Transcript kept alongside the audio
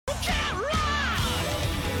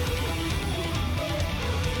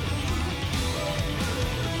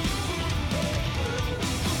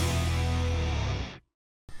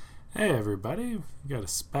Hey everybody, we've got a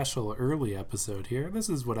special early episode here. This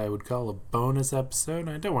is what I would call a bonus episode.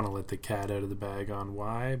 I don't want to let the cat out of the bag on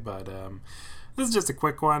why, but this is just a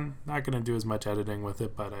quick one. Not going to do as much editing with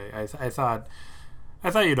it, but I thought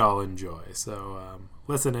you'd all enjoy. So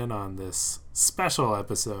listen in on this special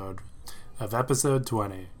episode of episode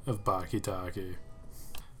 20 of Baki Taki.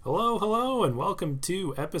 Hello, and welcome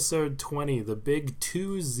to episode 20, the big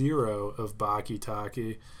 2-0 of Baki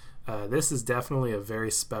Taki. This is definitely a very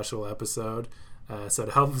special episode. So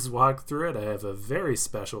to help us walk through it, I have a very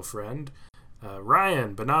special friend,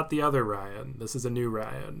 Ryan, but not the other Ryan. This is a new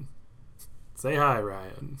Ryan. Say hi,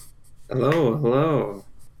 Ryan. Hello.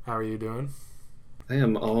 How are you doing? I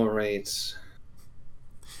am all right.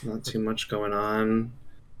 Not too much going on.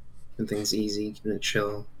 Everything's easy, keeping it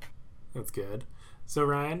chill. That's good. So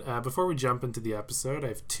Ryan, before we jump into the episode, I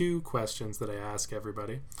have two questions that I ask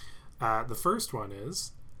everybody. The first one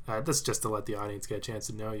is, this is just to let the audience get a chance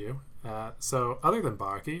to know you. So other than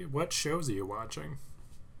Baki, what shows are you watching?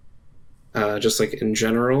 Just like in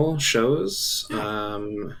general, shows. Yeah.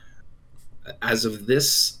 As of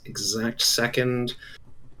this exact second,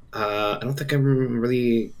 I don't think I'm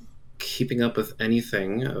really keeping up with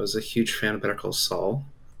anything. I was a huge fan of Better Call Saul.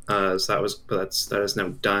 That is now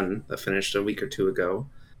done. That finished a week or two ago.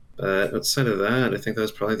 But outside of that, I think that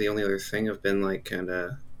was probably the only other thing I've been like kind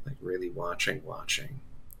of like really watching.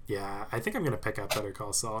 Yeah, I think I'm going to pick up Better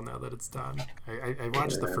Call Saul now that it's done. I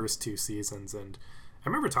watched the first two seasons, and I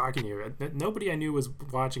remember talking to you. Nobody I knew was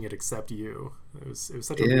watching it except you. It was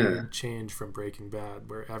such a weird change from Breaking Bad,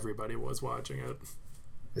 where everybody was watching it.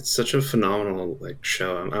 It's such a phenomenal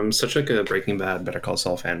show. I'm such like a Breaking Bad, Better Call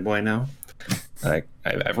Saul fanboy now. Like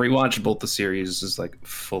I've rewatched both the series like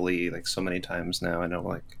fully like so many times now. I know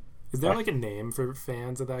like. Is there like a name for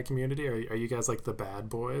fans of that community? Are you guys like the bad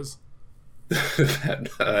boys?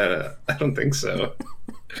 I don't think so.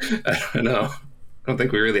 I don't know. I don't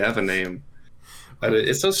think we really have a name. But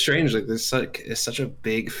it's so strange. Like it's such a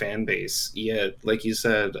big fan base. Yet, like you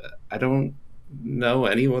said, I don't know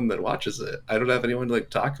anyone that watches it. I don't have anyone to like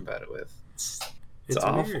talk about it with. It's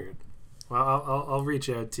awful. Weird. Well, I'll reach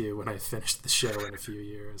out to you when I finish the show in a few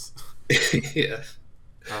years. Yeah.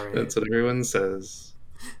 All right. That's what everyone says.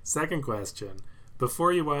 Second question.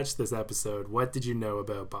 Before you watched this episode, what did you know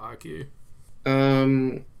about Baki?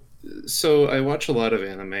 So I watch a lot of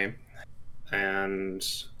anime, and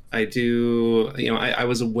I do, I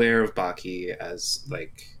was aware of Baki as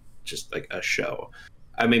like just like a show.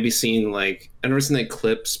 I maybe seen like I've never seen like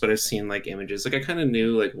clips, but I've seen like images. Like I kind of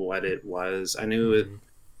knew like what it was. I knew it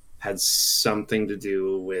had something to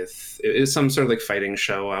do with it was some sort of like fighting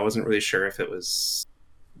show. I wasn't really sure if it was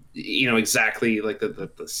exactly like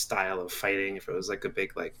the style of fighting, if it was like a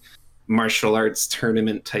big like martial arts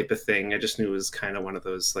tournament type of thing. I just knew it was kind of one of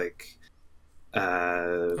those like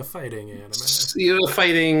a fighting anime.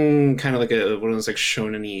 Fighting kind of like one of those like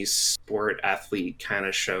shonen-y sport athlete kind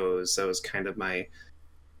of shows. That was kind of my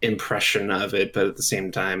impression of it, but at the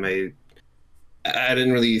same time I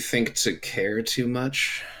didn't really think to care too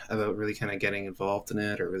much about really kind of getting involved in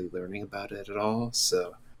it or really learning about it at all.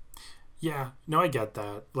 So yeah, no, I get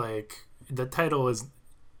that. Like the title is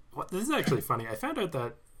this is actually funny. I found out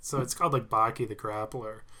that it's called like Baki the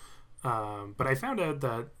Grappler, but I found out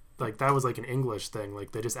that like that was like an English thing.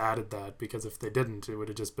 Like they just added that because if they didn't, it would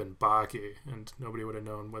have just been Baki, and nobody would have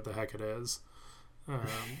known what the heck it is.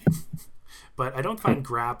 But I don't find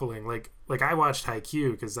grappling like I watched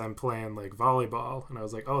Haikyuu because I'm playing like volleyball, and I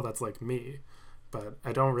was like, oh, that's like me. But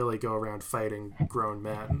I don't really go around fighting grown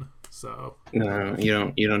men. So no,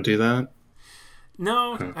 you don't do that.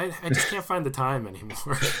 No, I just can't find the time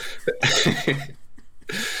anymore.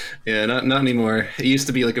 Yeah, not anymore. It used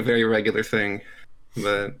to be like a very regular thing,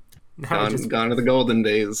 but gone to the golden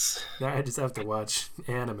days. Now I just have to watch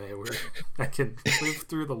anime where I can live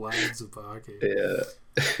through the lives of Baki.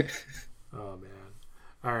 Yeah. Oh man.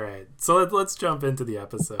 All right, so let's jump into the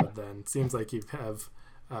episode then. Seems like you have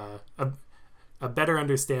a better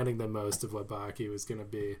understanding than most of what Baki was going to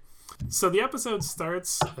be. So the episode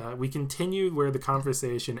starts, we continue where the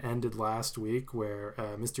conversation ended last week, where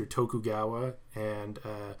Mr. Tokugawa and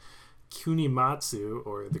Kunimatsu,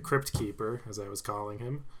 or the Crypt Keeper, as I was calling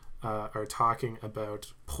him, are talking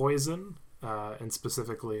about poison, and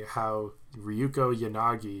specifically how Ryuko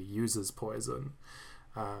Yanagi uses poison.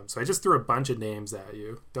 So I just threw a bunch of names at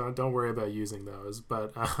you. Don't worry about using those.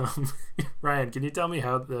 But Ryan, can you tell me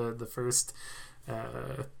how the first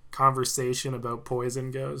conversation about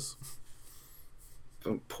poison goes?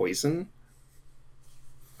 Poison?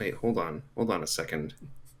 Wait, hold on a second.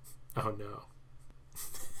 Oh no.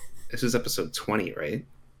 This is episode 20, right?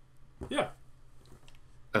 Yeah.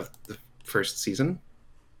 Of the first season?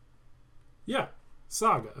 Yeah,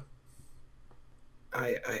 Saga.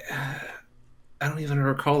 I don't even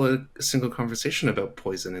recall a single conversation about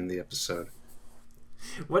poison in the episode.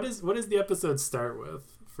 What does the episode start with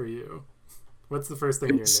for you? What's the first thing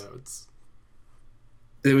in your notes?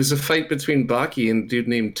 There was a fight between Baki and a dude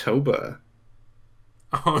named Toba.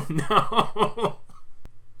 Oh no.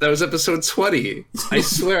 That was episode 20. I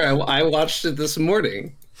swear, I watched it this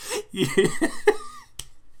morning. You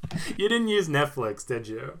didn't use Netflix, did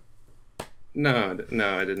you? No, I didn't.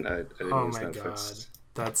 I didn't Oh use my Netflix. god.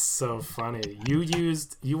 That's so funny.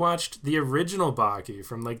 You watched the original Baki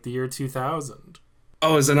from like the year 2000.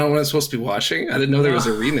 Oh, is that not what I'm supposed to be watching? I didn't know there was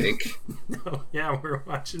a remake. No, yeah, we're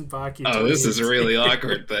watching Baki. Oh, this is really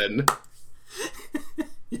awkward then.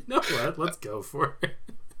 You know what? Let's go for it.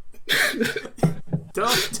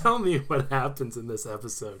 Tell me what happens in this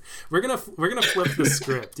episode. We're gonna flip the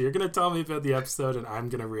script. You're gonna tell me about the episode, and I'm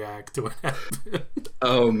gonna react to what happened.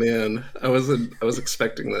 Oh man, I was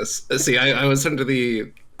expecting this. See, I was under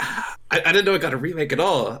the. I didn't know it got a remake at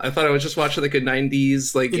all. I thought I was just watching like a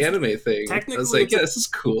 '90s anime thing. I was like, yeah, this is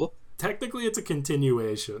cool. Technically, it's a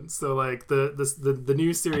continuation. So like the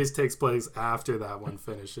new series takes place after that one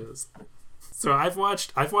finishes. So I've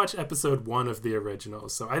watched episode 1 of the original,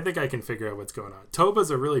 so I think I can figure out what's going on.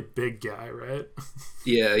 Toba's a really big guy, right?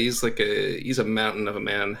 Yeah, he's a mountain of a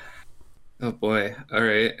man. Oh boy! All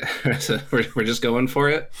right, so we're just going for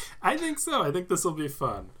it. I think so. I think this will be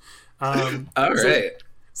fun. All right.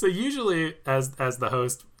 So usually, as the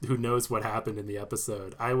host who knows what happened in the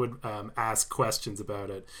episode, I would ask questions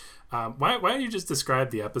about it. Why don't you just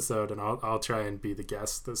describe the episode, and I'll try and be the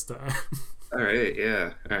guest this time. All right,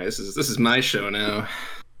 yeah. All right, this is my show now.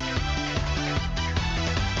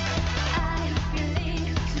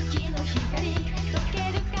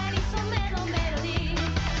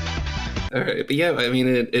 All right, but yeah, I mean,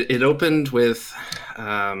 it opened with,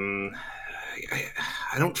 I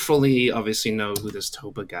don't fully obviously know who this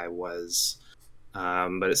Toba guy was,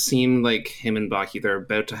 but it seemed like him and Baki, they're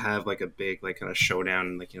about to have like a big like kind of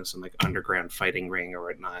showdown, like some like underground fighting ring or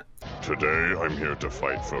whatnot. Today, I'm here to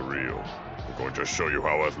fight for real. I'm going to show you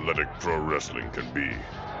how athletic pro wrestling can be.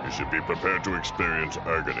 You should be prepared to experience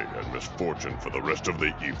agony and misfortune for the rest of the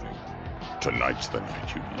evening. Tonight's the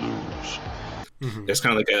night you lose. Mm-hmm. There's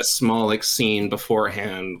kind of like a small like scene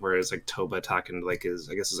beforehand where it's like Toba talking to like his,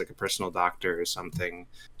 I guess it's like a personal doctor or something,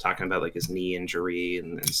 talking about like his knee injury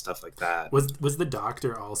and stuff like that. Was the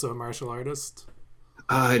doctor also a martial artist?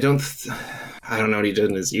 I don't know what he did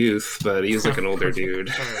in his youth, but he's like an older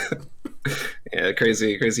dude. Yeah,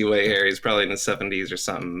 crazy white hair. He's probably in his 70s or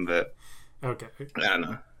something, but okay. I don't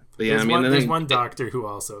know. But yeah, there's one doctor who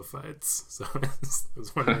also fights, so I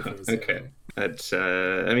was wondering if it was okay. him. But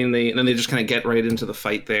I mean, they just kind of get right into the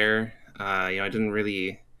fight there. I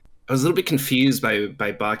was a little bit confused by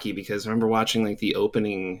Baki because I remember watching like the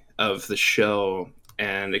opening of the show,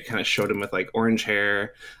 and it kind of showed him with like orange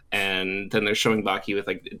hair, and then they're showing Baki with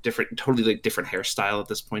like totally different hairstyle at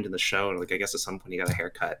this point in the show, and like I guess at some point he got a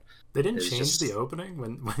haircut. They didn't change the opening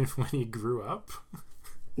when he grew up.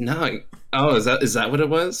 No. Oh, is that what it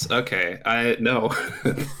was? Okay. I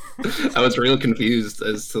was real confused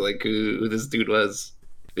as to like who this dude was.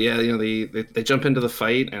 But yeah, they jump into the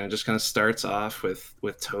fight, and it just kind of starts off with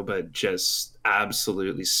Toba just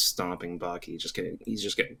absolutely stomping Baki. He's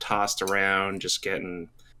just getting tossed around,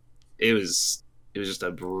 it was just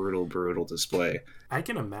a brutal display. I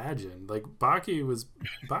can imagine. Like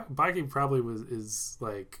Baki probably is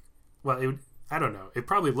like, well, I don't know. It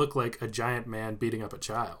probably looked like a giant man beating up a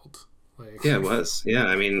child. Like, yeah, it was. Yeah,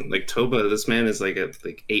 I mean, like Toba, this man is like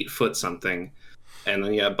 8 foot something, and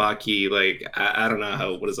then Baki, like I don't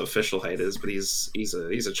know what his official height is, but he's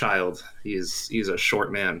a child. He's a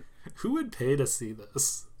short man. Who would pay to see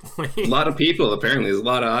this? A lot of people apparently. There's a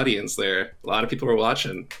lot of audience there. A lot of people were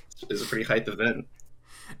watching. It's a pretty hype event.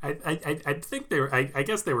 I think they were. I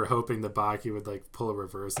guess they were hoping that Baki would like pull a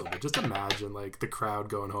reversal, but just imagine like the crowd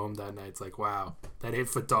going home that night. It's like, wow, that 8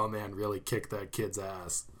 foot tall man really kicked that kid's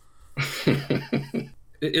ass.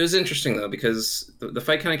 It was interesting though because the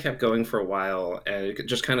fight kind of kept going for a while, and it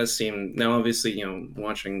just kind of seemed. Now, obviously,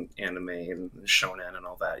 watching anime and shonen and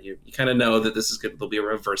all that, you kind of know that this is good. There'll be a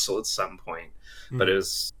reversal at some point, but I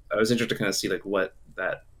was interested to kind of see like what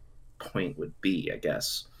that point would be, I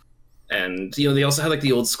guess. And they also had like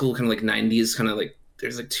the old school kind of like 90s kind of like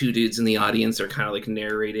there's like 2 dudes in the audience that are kind of like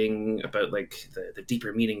narrating about like the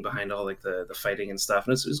deeper meaning behind all like the fighting and stuff,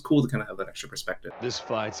 and it was cool to kind of have that extra perspective. This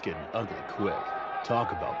fight's getting ugly quick.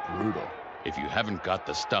 Talk about brutal. If you haven't got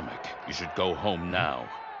the stomach, you should go home now.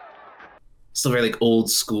 Still very like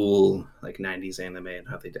old school like 90s anime and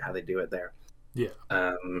how they do it there. Yeah.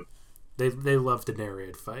 They love to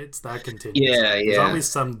narrate fights. That continues. Yeah, There's yeah. always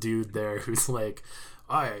some dude there who's like,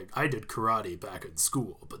 I did karate back in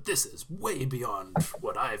school, but this is way beyond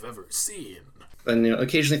what I've ever seen. And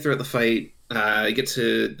occasionally throughout the fight,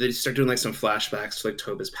 they start doing like some flashbacks to like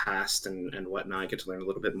Toba's past and whatnot. I get to learn a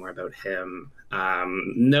little bit more about him.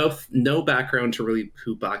 No background to really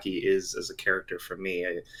who Baki is as a character for me.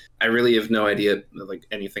 I really have no idea like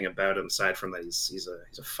anything about him aside from that he's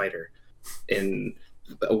a fighter in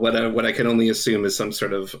what I can only assume is some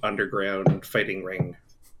sort of underground fighting ring.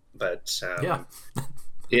 But yeah.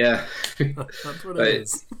 That's what it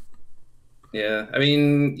is. Yeah, I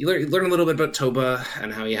mean, you learn a little bit about Toba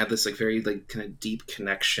and how he had this like very like kind of deep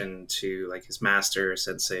connection to like his master,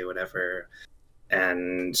 sensei, whatever,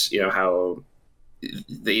 and how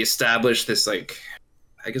they established this like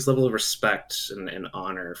I guess level of respect and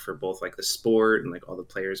honor for both like the sport and like all the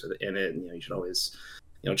players in it. And you should always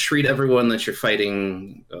treat everyone that you're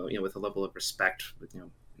fighting with a level of respect,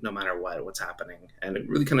 no matter what's happening. And it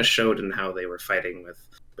really kind of showed in how they were fighting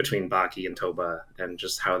between Baki and Toba and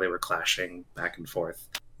just how they were clashing back and forth.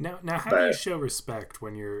 Now how do you show respect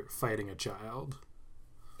when you're fighting a child?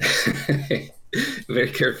 Very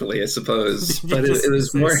carefully, I suppose. But it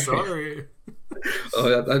was more sorry.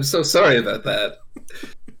 Oh, I'm so sorry about that.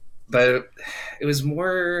 But it was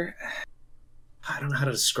more, I don't know how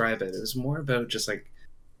to describe it. It was more about just like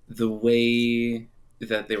the way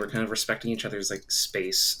that they were kind of respecting each other's like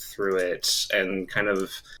space through it and kind of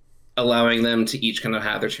allowing them to each kind of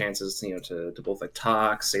have their chances, to both like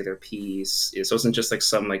talk, say their piece. So it wasn't just like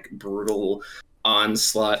some like brutal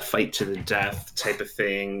onslaught fight to the death type of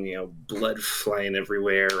thing, blood flying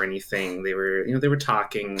everywhere or anything. They were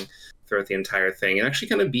talking throughout the entire thing and actually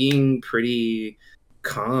kind of being pretty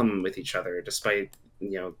calm with each other despite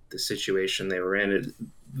the situation they were in. It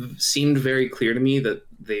seemed very clear to me that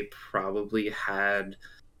they probably had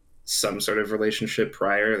some sort of relationship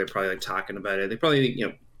prior. They're probably like talking about it. They probably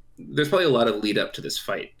there's probably a lot of lead up to this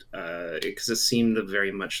fight because it seemed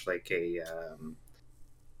very much like a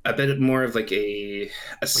bit more of like a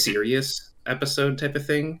serious episode type of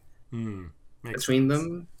thing between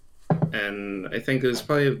them. And I think it was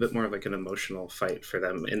probably a bit more of like an emotional fight for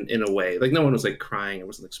them in a way. Like no one was like crying. It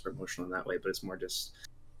wasn't like super emotional in that way, but it's more just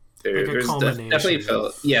this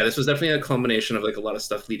was definitely a culmination of like a lot of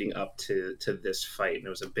stuff leading up to this fight, and it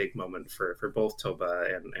was a big moment for both Toba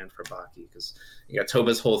and for Baki, because you got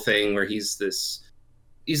Toba's whole thing where he's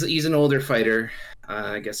an older fighter,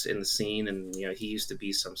 I guess, in the scene, and he used to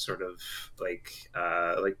be some sort of like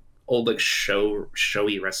old like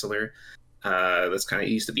showy wrestler. That's kind of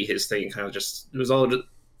used to be his thing. Kind of just it was all just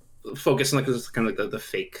focused on like kind of like the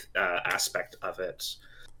fake aspect of it.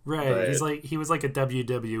 Right, but he was like a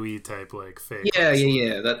WWE type like fake.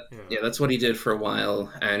 Yeah. That's what he did for a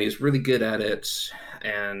while, and he was really good at it.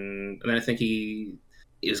 And I think he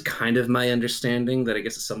is kind of my understanding that I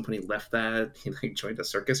guess at some point he left that, he like joined a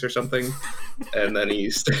circus or something, and then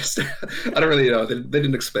he I don't really know. They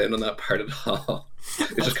didn't expand on that part at all.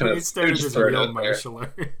 It's just kind of he started his real martial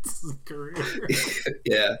arts career.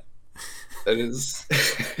 Yeah, that is.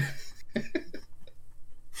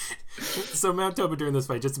 So Mount Toba during this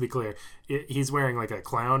fight, just to be clear, he's wearing like a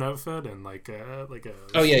clown outfit and like a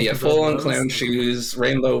oh yeah full on clown shoes,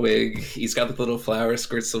 rainbow wig. He's got the little flower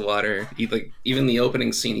skirts of water. He like even the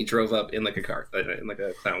opening scene, he drove up in like a car, in like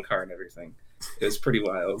a clown car and everything. It was pretty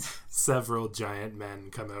wild. Several giant men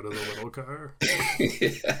come out of the little car.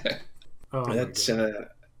 Yeah. Oh my God. So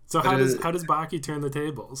how does Baki turn the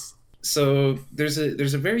tables? So there's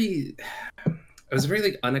a very. It was a very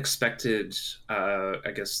like unexpected,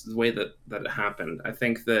 I guess, the way that it happened. I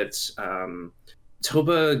think that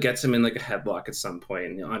Toba gets him in like a headlock at some point,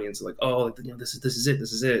 and the audience is like, "Oh, this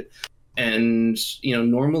is it." And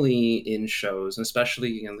normally in shows, and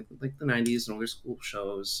especially like the '90s and older school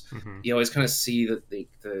shows, you always kind of see that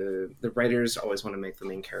the writers always want to make the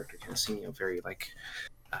main character kind of seem very like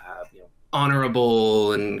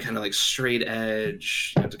honorable and kind of like straight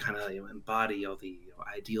edge, to kind of embody all the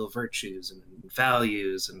ideal virtues and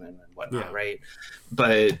values and whatnot, right?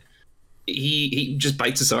 But he just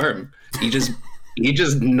bites his arm. He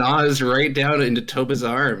just gnaws right down into Toba's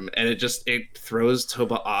arm, and it throws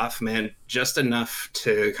Toba off, man, just enough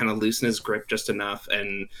to kind of loosen his grip, just enough,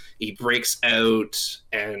 and he breaks out.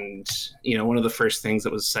 And one of the first things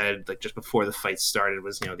that was said like just before the fight started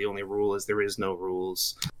was the only rule is there is no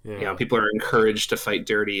rules. People are encouraged to fight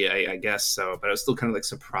dirty, I guess so, but I was still kind of like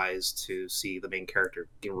surprised to see the main character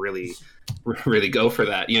really go for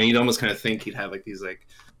that. You'd almost kind of think he'd have like these like,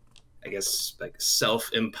 I guess, like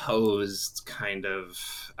self-imposed kind of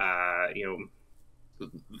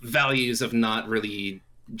values of not really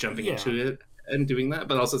jumping into it and doing that,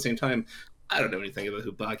 but also at the same time, I don't know anything about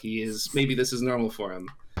who Baki is. Maybe this is normal for him.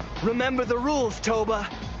 Remember the rules, Toba.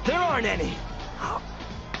 There aren't any.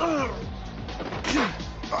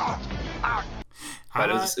 But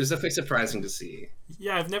it was definitely surprising to see.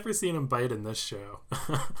 Yeah, I've never seen him bite in this show.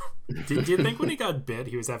 Do you think when he got bit,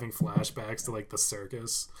 he was having flashbacks to like the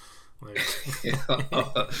circus? Like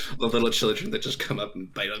The little children that just come up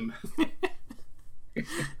and bite him.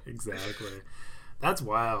 Exactly. That's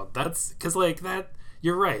wild. That's because like that.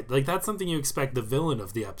 You're right. Like that's something you expect the villain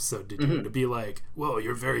of the episode to do. To be like, well,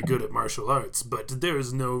 you're very good at martial arts, but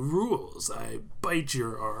there's no rules. I bite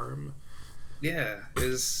your arm. Yeah, it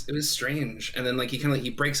was strange. And then like he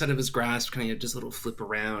breaks out of his grasp, kind of just a little flip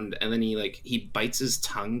around, and then he bites his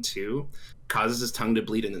tongue too, causes his tongue to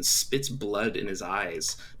bleed, and then spits blood in his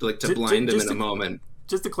eyes to blind him in a moment.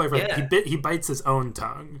 Just to clarify, he bites his own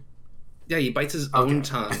tongue. Yeah, he bites his own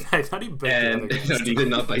tongue. I thought he bit the other guy's tongue. He did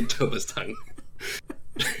not bite Toba's tongue.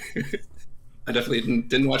 I definitely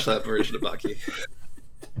didn't watch that version of Baki.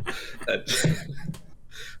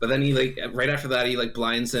 But then he right after that he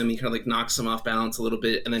blinds him. He kind of knocks him off balance a little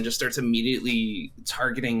bit, and then just starts immediately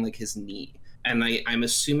targeting his knee. And I'm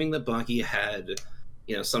assuming that Baki had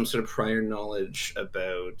some sort of prior knowledge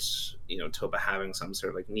about Toba having some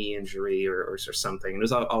sort of knee injury or something. And it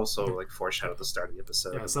was also foreshadowed at the start of the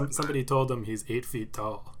episode. Yeah, somebody told him he's 8 feet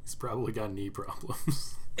tall. He's probably got knee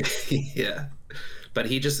problems. Yeah, but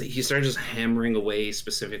he started just hammering away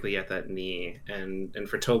specifically at that knee, and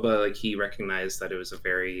for Toba, he recognized that it was a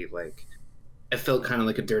very it felt kind of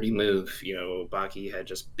like a dirty move. Baki had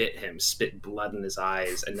just bit him, spit blood in his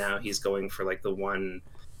eyes, and now he's going for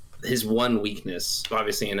his one weakness.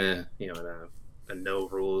 Obviously, in a no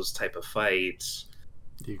rules type of fight,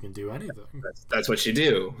 you can do anything. That's what you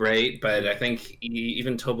do, right? But I think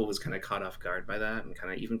even Toba was kind of caught off guard by that, and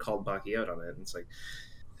kind of even called Baki out on it. And it's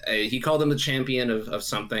he called him the champion of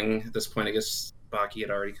something. At this point, I guess Baki had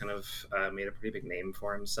already kind of made a pretty big name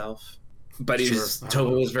for himself. But Toba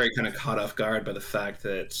was very kind of caught off guard by the fact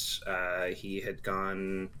that he had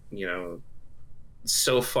gone,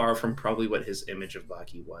 so far from probably what his image of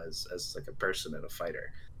Baki was as a person and a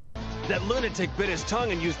fighter. That lunatic bit his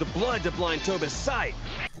tongue and used the blood to blind Toba's sight.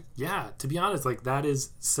 Yeah, to be honest, that is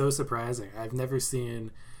so surprising. I've never seen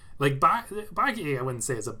Baki. I wouldn't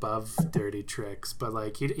say is above dirty tricks,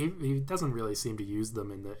 but he doesn't really seem to use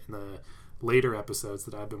them in the later episodes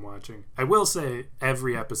that I've been watching. I will say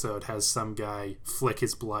every episode has some guy flick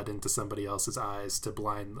his blood into somebody else's eyes to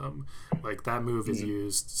blind them. That move is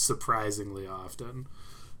used surprisingly often.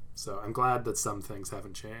 So I'm glad that some things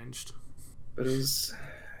haven't changed. But it was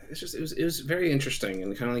very interesting,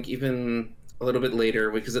 and kind of even a little bit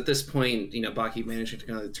later, because at this point, Baki managed to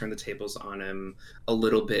kind of turn the tables on him a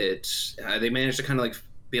little bit. They managed to kind of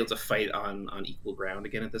be able to fight on equal ground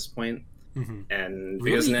again at this point. Mm-hmm. And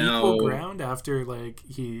really because now equal ground after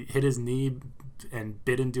he hit his knee and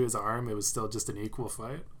bit into his arm, it was still just an equal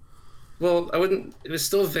fight. Well, it was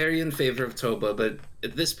still very in favor of Toba, but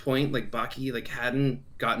at this point, Baki hadn't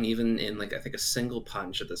gotten even in I think a single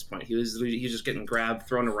punch at this point. He was just getting grabbed,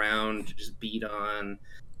 thrown around, just beat on.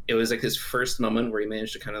 It was his first moment where he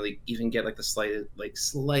managed to kind of even get the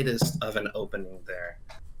slightest of an opening there.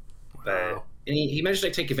 Wow. But he managed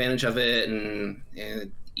to take advantage of it, and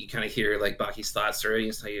you kind of hear Baki's thoughts, or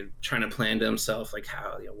he's trying to plan to himself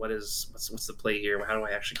how what's the play here? How do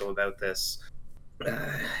I actually go about this?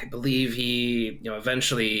 I believe he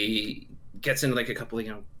eventually gets into a couple of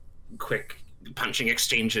quick punching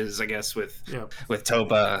exchanges, I guess, with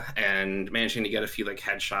Toba, and managing to get a few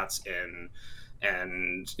headshots in,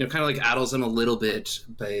 and kind of addles him a little bit,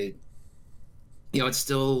 but it's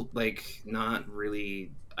still not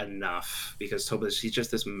really enough, because he's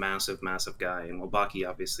just this massive guy, and while Baki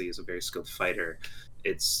obviously is a very skilled fighter,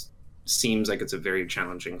 it seems like it's a very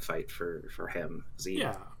challenging fight for him.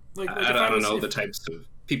 I don't know the types of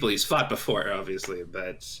people he's fought before, obviously,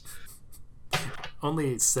 but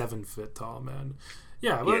only 7 foot tall man.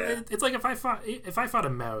 Yeah, well, yeah. It's if I fought a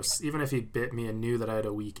mouse, even if he bit me and knew that I had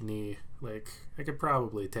a weak knee, I could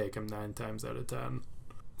probably take him 9 times out of 10.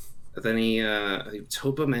 But then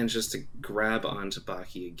Toba manages to grab onto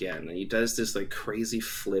Baki again, and he does this crazy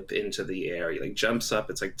flip into the air. He jumps up,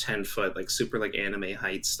 it's 10 foot, super anime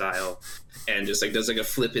height style, and just does a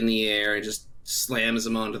flip in the air and just slams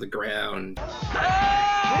him onto the ground.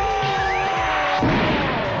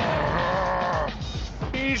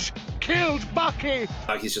 He's killed Baki.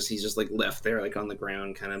 He's just left there on the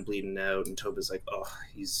ground, kind of bleeding out, and Toba's oh,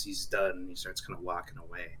 he's done. And he starts kind of walking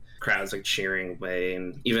away. Crowd's cheering away,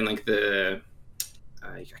 and even the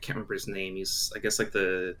I can't remember his name. He's I guess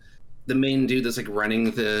the the main dude that's like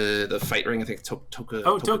running the fight ring. I think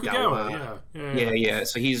Tokugawa. Yeah.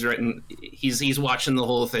 So he's watching the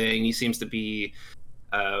whole thing. He seems to be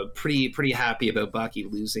pretty happy about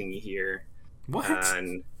Baki losing here. What?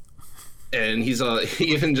 And he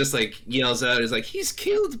even just like yells out, he's like, he's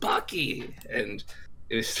killed Baki, and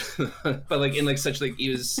it was but like in like such like, he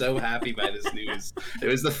was so happy by this news. It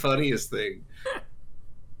was the funniest thing.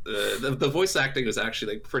 The voice acting was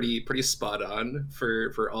actually like pretty spot on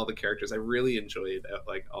for all the characters. I really enjoyed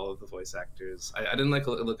like all of the voice actors. I didn't like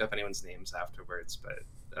look up anyone's names afterwards, but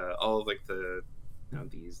all of like the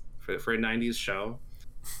these for a 90s show,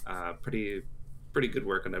 pretty good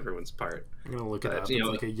work on everyone's part. I'm gonna look it up. It's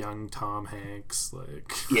like a young Tom Hanks,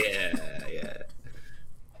 like yeah.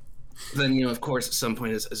 Then of course, at some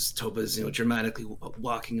point, as Toba's dramatically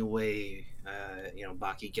walking away,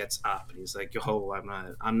 Baki gets up and he's like, "Yo,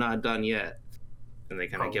 I'm not done yet." And they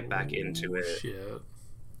kind of get back into it. Shit.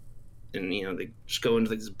 And they just go into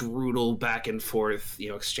this brutal back and forth,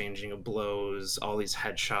 exchanging of blows, all these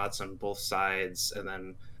headshots on both sides, and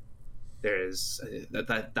then there's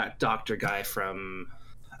that doctor guy from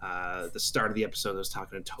the start of the episode that was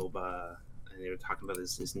talking to Toba, and they were talking about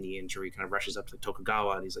his knee injury. Kind of rushes up to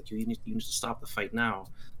Tokugawa, and he's like, "You need to stop the fight now.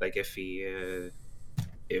 Like if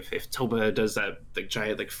Toba does that like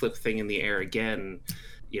giant like flip thing in the air again,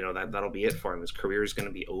 that'll be it for him. His career is going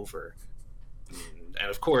to be over." And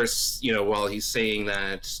of course, while he's saying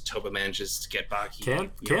that, Toba manages to get Baki.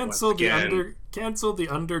 Cancel the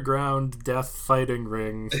underground death fighting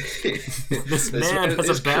ring. This man has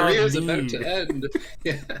his a bad career is knee. about to end.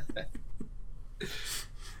 Yeah.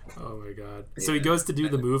 Oh my god! So he goes to do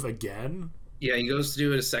the move again. Yeah, he goes to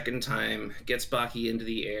do it a second time, gets Baki into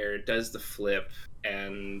the air, does the flip,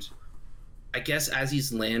 and I guess as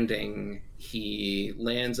he's landing, he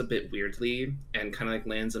lands a bit weirdly and kind of like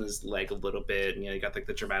lands on his leg a little bit. And, you got like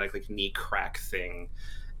the dramatic like knee crack thing.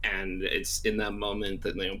 And it's in that moment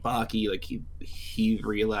that Baki, like he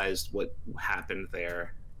realized what happened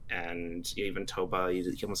there. And even Toba, he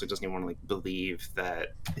almost like doesn't even want to like believe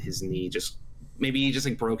that his knee maybe he just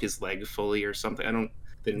like broke his leg fully or something.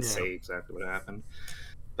 Didn't say exactly what happened.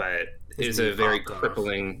 But it was a very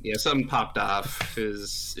crippling, something popped off. It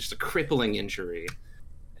was just a crippling injury,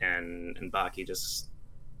 and Baki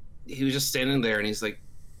he was just standing there, and he's like,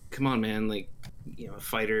 "Come on, man! Like, a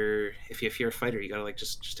fighter. If you're a fighter, you gotta like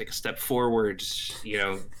just take a step forward.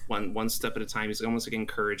 One step at a time." He's almost like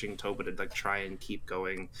encouraging Toba to like try and keep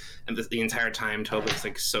going, and the entire time Toba's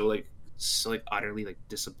like so utterly like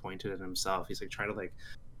disappointed in himself. He's like trying to like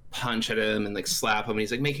punch at him and like slap him, and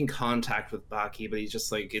he's like making contact with Baki, but he's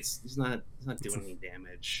just like he's not doing any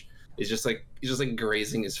damage. He's just like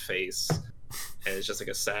grazing his face, and it's just like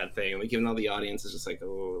a sad thing. Like even though the audience is just like,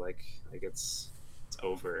 oh, like it's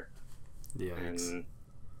over. Yeah. And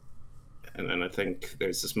then I think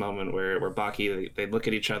there's this moment where Baki, they look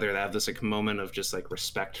at each other, they have this like moment of just like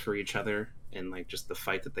respect for each other and like just the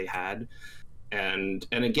fight that they had, and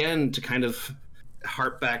again to kind of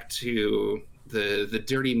harp back to the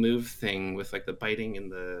dirty move thing with like the biting and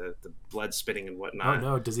the blood spitting and whatnot. Oh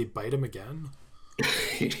no, does he bite him again?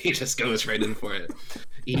 He just goes right in for it.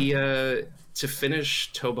 He to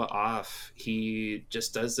finish Toba off, he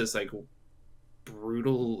just does this like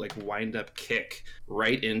brutal like wind up kick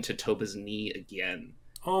right into Toba's knee again.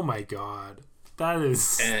 Oh my god. That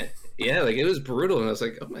is like it was brutal, and I was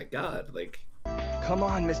like, oh my god, like come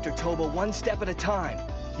on, Mr. Toba, one step at a time.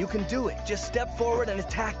 You can do it. Just step forward and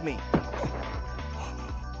attack me.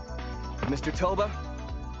 Mr. Toba,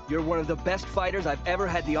 you're one of the best fighters I've ever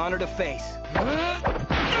had the honor to face.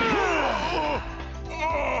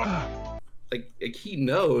 Like he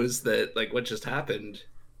knows that like what just happened,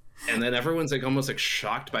 and then everyone's like almost like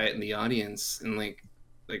shocked by it in the audience, and like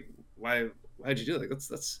why'd you do it? Like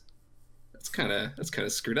that's kind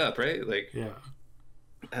of screwed up, right? Like yeah.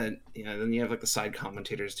 And then you have like the side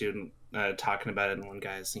commentators too, talking about it, and one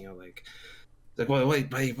guy's like, well,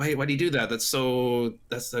 wait, why do you do that? That's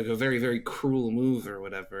like a very, very cruel move or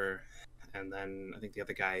whatever. And then I think the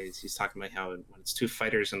other guy he's talking about how when it's two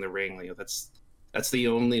fighters in the ring, like that's the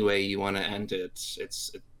only way you want to end it.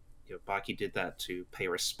 Baki did that to pay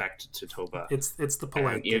respect to Toba. It's the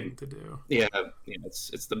polite thing to do. Yeah,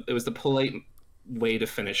 it was the polite way to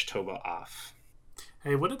finish Toba off.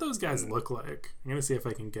 Hey, what did those guys look like? I'm gonna see if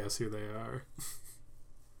I can guess who they are.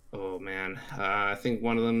 Oh man, I think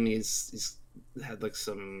one of them he's had like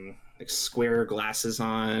some like square glasses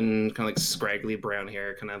on, kind of like scraggly brown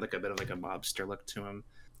hair, kind of like a bit of like a mobster look to him.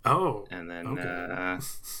 Oh, and then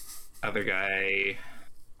other guy,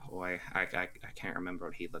 I can't remember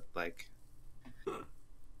what he looked like.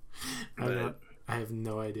 I'm I have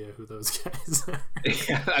no idea who those guys are.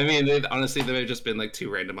 Yeah, I mean, honestly, they've just been like two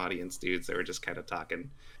random audience dudes that were just kind of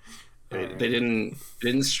talking. They didn't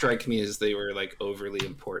strike me as they were like overly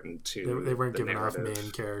important to. They weren't the giving narrative. off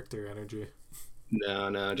main character energy.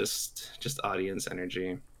 No, just audience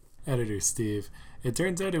energy. Editor Steve. It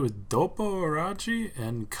turns out it was Doppo Arachi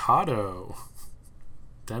and Kato.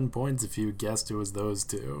 10 points if you guessed it was those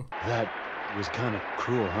two. That was kind of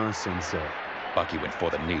cruel, huh, Sensei? Baki went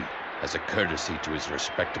for the knee, as a courtesy to his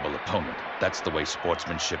respectable opponent. That's the way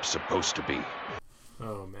sportsmanship's supposed to be.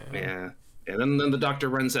 Oh, man. Yeah. And then the doctor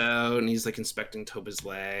runs out and he's like inspecting Toba's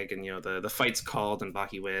leg, and the fight's called and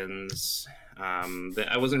Baki wins.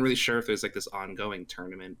 I wasn't really sure if there's like this ongoing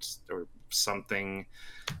tournament or something,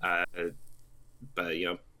 but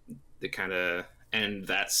they kind of end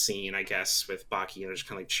that scene, I guess, with Baki just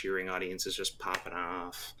kind of like cheering audiences just popping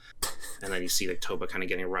off, and then you see like Toba kind of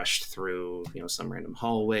getting rushed through some random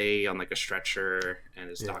hallway on like a stretcher, and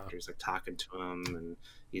his doctor's like talking to him, and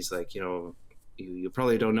he's like, you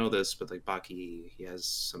probably don't know this, but like Baki, he has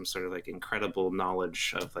some sort of like incredible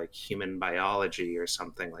knowledge of like human biology or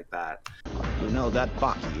something like that. That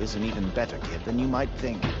Baki is an even better kid than you might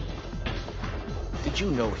think. Did you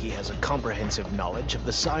know he has a comprehensive knowledge of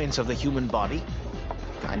the science of the human body?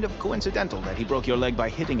 Kind of coincidental that he broke your leg by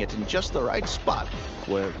hitting it in just the right spot,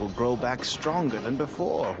 where it will grow back stronger than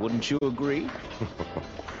before, wouldn't you agree?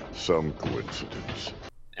 Some coincidence.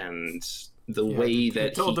 And the way that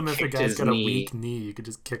he told him if a guy's got a weak knee, you could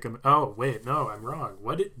just kick him. Oh wait, no, I'm wrong.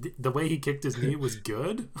 The way he kicked his knee was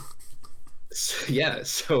good? Yeah,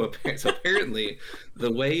 so apparently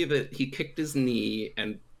the way that he kicked his knee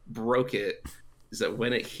and broke it is that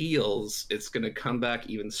when it heals, it's going to come back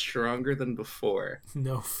even stronger than before.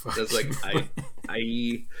 No fucking That's like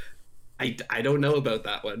I don't know about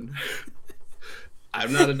that one.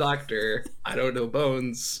 I'm not a doctor. I don't know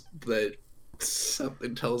bones, but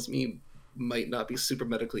something tells me might not be super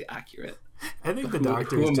medically accurate. I think the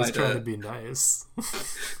doctor is just trying to be nice.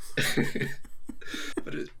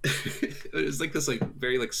 But it was like this like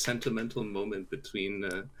very like sentimental moment between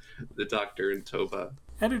the doctor and Toba.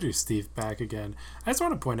 Editor Steve back again. I just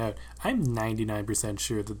want to point out, I'm 99%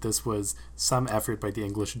 sure that this was some effort by the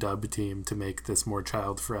English dub team to make this more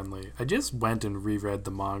child-friendly. I just went and reread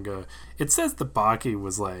the manga. It says the Baki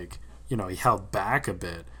was like, he held back a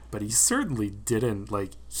bit, but he certainly didn't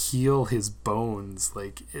like heal his bones.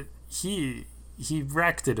 Like he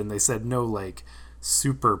wrecked it, and they said no like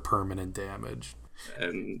super permanent damage.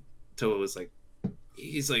 And Toba was like,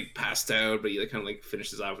 he's like passed out, but he like kind of like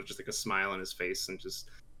finishes off with just like a smile on his face and just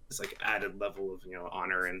this like added level of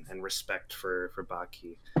honor and respect for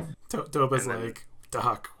Baki. Toba's like,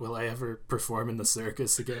 Doc, will I ever perform in the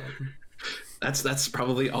circus again? That's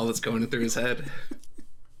probably all that's going through his head.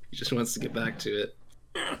 He just wants to get back to it.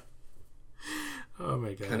 Oh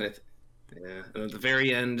my god. Yeah, and at the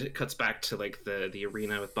very end, it cuts back to like the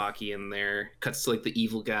arena with Baki in there. Cuts to like the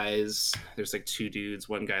evil guys. There's like two dudes.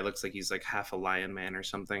 One guy looks like he's like half a lion man or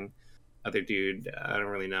something. Other dude, I don't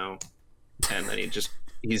really know. And then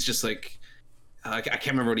he's just like, I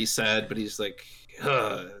can't remember what he said, but he's like,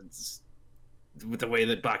 with the way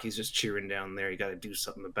that Baki's just cheering down there, you got to do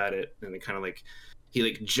something about it. And it kind of like he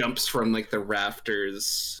like jumps from like the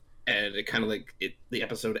rafters. And it kind of like the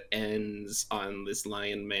episode ends on this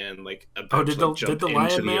lion man like about did the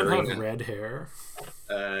lion man have red hair?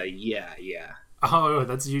 Yeah. Oh,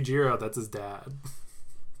 that's Yujiro. That's his dad.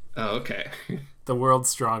 Oh, okay. The world's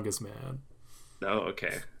strongest man. Oh,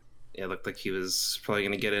 okay. Yeah, it looked like he was probably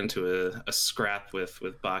going to get into a scrap with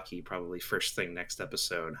Baki probably first thing next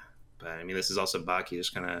episode. But I mean, this is also Baki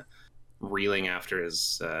just kind of reeling after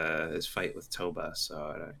his fight with Toba.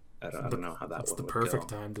 So I don't know how that would go. That's the perfect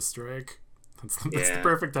time to strike. That's the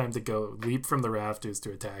perfect time to go leap from the rafters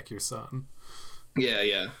to attack your son.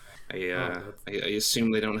 Yeah. I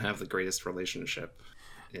assume they don't have the greatest relationship.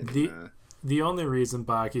 The only reason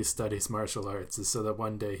Baki studies martial arts is so that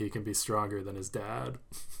one day he can be stronger than his dad.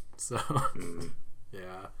 So,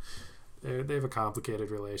 yeah. They have a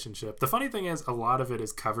complicated relationship. The funny thing is, a lot of it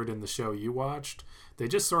is covered in the show you watched. They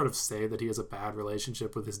just sort of say that he has a bad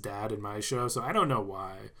relationship with his dad in my show, so I don't know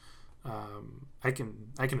why. I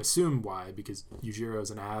can assume why, because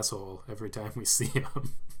Yujiro's an asshole every time we see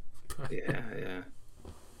him. But, yeah.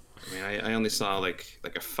 I mean, I only saw like a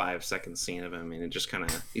 5-second scene of him, and it just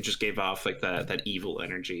he just gave off like that evil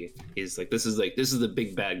energy. He's like, this is the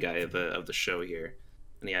big bad guy of the show here,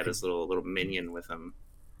 and he had his little minion with him.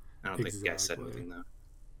 I don't think the guy said anything though.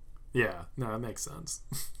 Yeah, no, that makes sense.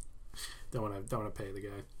 don't want to pay the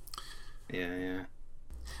guy. Yeah.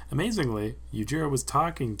 Amazingly, Yujiro was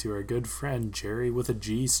talking to our good friend Jerry with a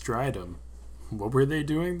G Stridum. What were they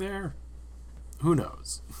doing there? Who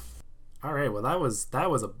knows? All right, well, that was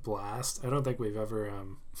a blast. I don't think we've ever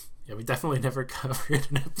we definitely never covered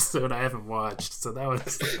an episode I haven't watched, so that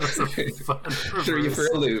was a fun Threw you for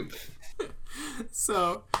a loop.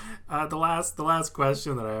 So the last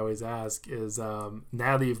question that I always ask is, now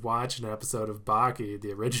that you've watched an episode of Baki,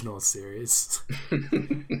 the original series,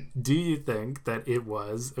 do you think that it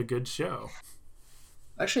was a good show?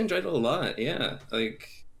 I actually enjoyed it a lot. Yeah, like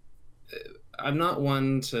I'm not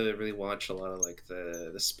one to really watch a lot of like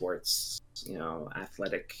the sports,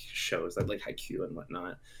 athletic shows that like Haikyuu and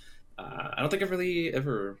whatnot. I don't think I've really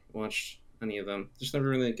ever watched any of them. Just never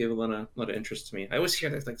really gave a lot of interest to me. I always hear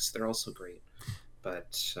that like they're all so great,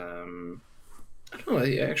 but I don't know.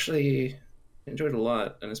 I actually enjoyed it a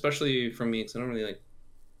lot, and especially from me because I don't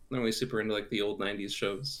really super into like the old '90s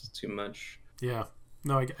shows too much. Yeah,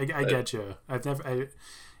 no, I get you.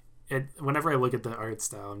 Whenever I look at the art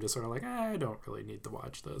style, I'm just sort of like, I don't really need to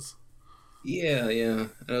watch this. Yeah.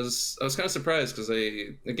 I was kind of surprised because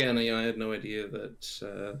I had no idea that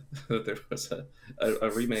that there was a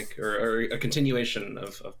remake or a continuation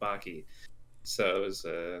of Baki. So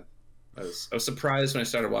I was surprised when I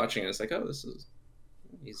started watching it. I was like, oh,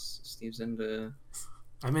 Steve's into.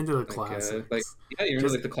 I'm into the classics. You're into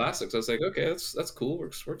like the classics. I was like, okay, that's cool.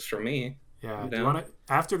 Works for me. Yeah. Do you want to,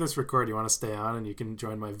 after this record, you want to stay on and you can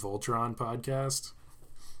join my Voltron podcast?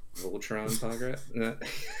 Voltron podcast?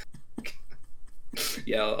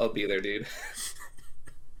 Yeah, I'll be there, dude.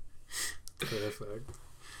 Perfect.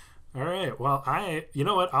 All right. Well, you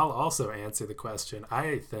know what? I'll also answer the question.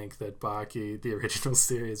 I think that Baki, the original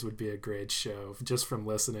series, would be a great show just from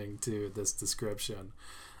listening to this description.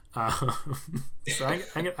 So I'm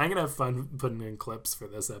gonna have fun putting in clips for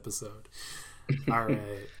this episode. All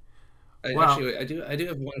right. I do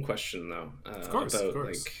have one question though. Of course.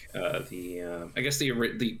 Like I guess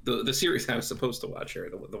the series I was supposed to watch here,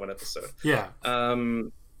 the one episode. Yeah.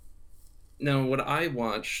 Now what I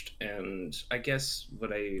watched, and I guess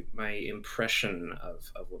my impression of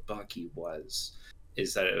what Baki was,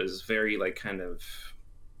 is that it was very like kind of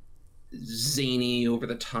zany, over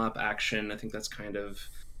the top action. I think that's kind of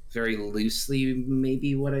very loosely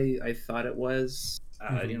maybe what I thought it was.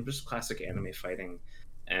 Just classic anime fighting.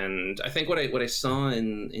 And I think what I saw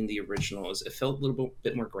in the original is it felt a little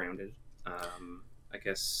bit more grounded. I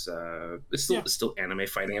guess it's still anime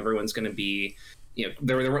fighting. Everyone's going to be,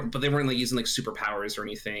 but they weren't like using like superpowers or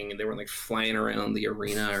anything, and they weren't like flying around the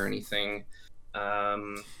arena or anything.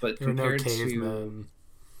 But compared to,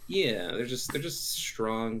 they're just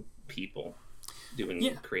strong people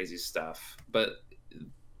doing crazy stuff. But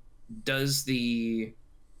does the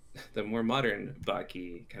more modern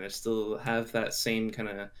Baki kind of still have that same kind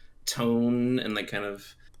of tone and like kind of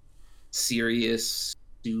serious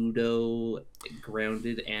pseudo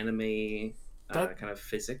grounded anime kind of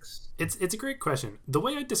physics? It's a great question. The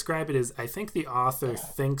way I describe it is I think the author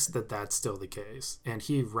thinks that that's still the case, and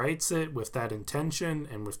he writes it with that intention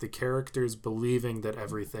and with the characters believing that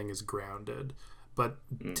everything is grounded. But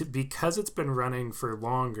because it's been running for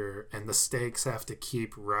longer and the stakes have to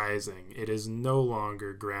keep rising, it is no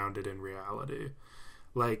longer grounded in reality.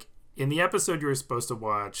 Like, in the episode you were supposed to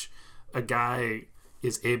watch, a guy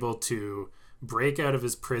is able to break out of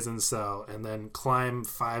his prison cell and then climb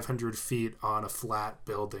 500 feet on a flat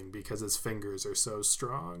building because his fingers are so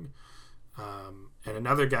strong. And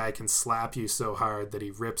another guy can slap you so hard that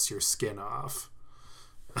he rips your skin off.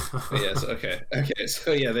 Yes. Okay.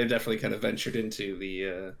 So yeah, they've definitely kind of ventured into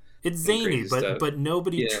the. It's zany, but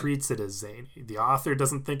nobody treats it as zany. The author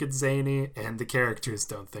doesn't think it's zany, and the characters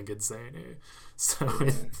don't think it's zany. So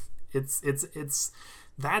it's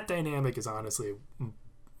that dynamic is honestly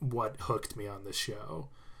what hooked me on the show.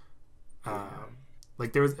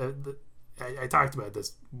 Like there was I talked about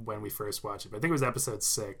this when we first watched it, but I think it was episode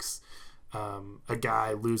 6. A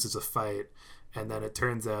guy loses a fight, and then it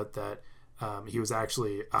turns out that. He was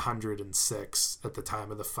actually 106 at the time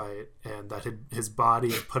of the fight, and that his body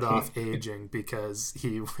had put off aging because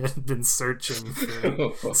he had been searching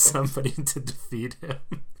for somebody to defeat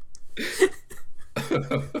him.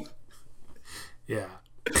 Yeah.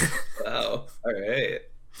 Wow. All right.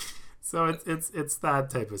 So it's that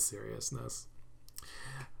type of seriousness.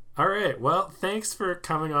 All right. Well, thanks for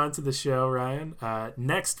coming on to the show, Ryan.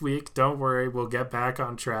 Next week, don't worry, we'll get back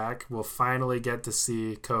on track. We'll finally get to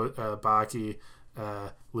see Baki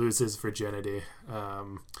lose his virginity.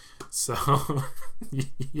 So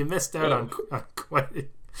you missed out on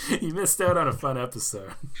you missed out on a fun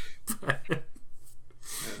episode.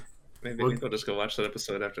 Maybe we'll just go watch that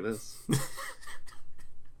episode after this.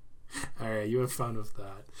 All right, you have fun with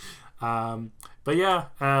that. But yeah,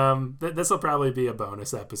 this will probably be a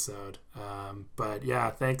bonus episode. But yeah,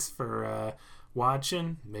 thanks for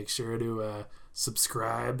watching. Make sure to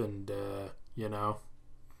subscribe and,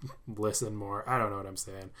 listen more. I don't know what I'm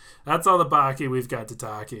saying. That's all the Baki we've got to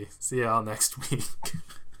talkie. See y'all next week.